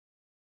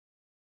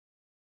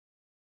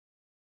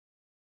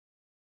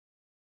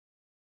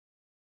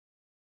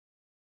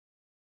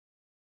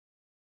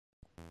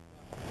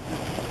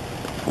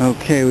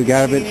Okay, we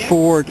got up at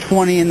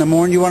 4:20 in the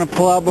morning. You want to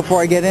pull out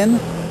before I get in? You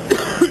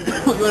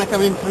want to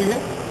come in through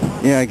here?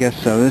 Yeah, I guess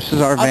so. This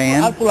is our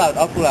van. I'll pull out.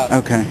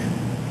 Okay.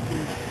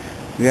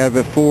 We got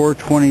up at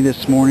 4:20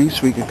 this morning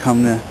so we could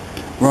come to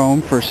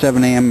Rome for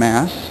 7 a.m.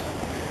 Mass.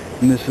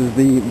 And this is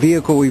the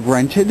vehicle we've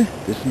rented,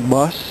 this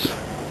bus.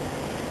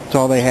 That's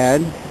all they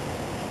had.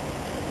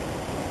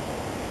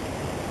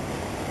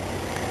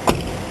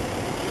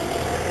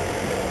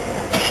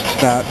 It's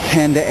about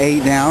 10 to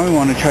 8 now. We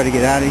want to try to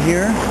get out of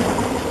here.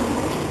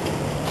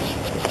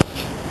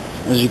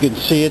 As you can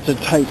see, it's a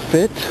tight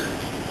fit.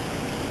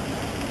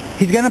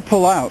 He's going to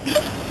pull out.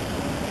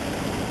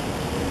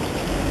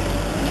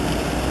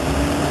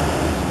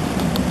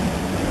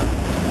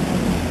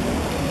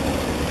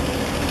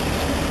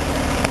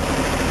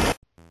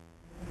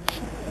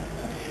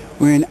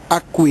 We're in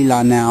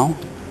Aquila now.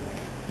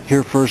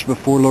 Here first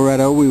before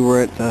Loretto. We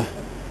were at the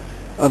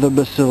other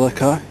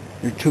basilica.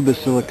 There are two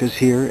basilicas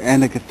here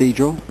and a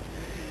cathedral.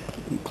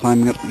 I'm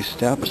climbing up these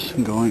steps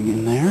and going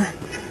in there.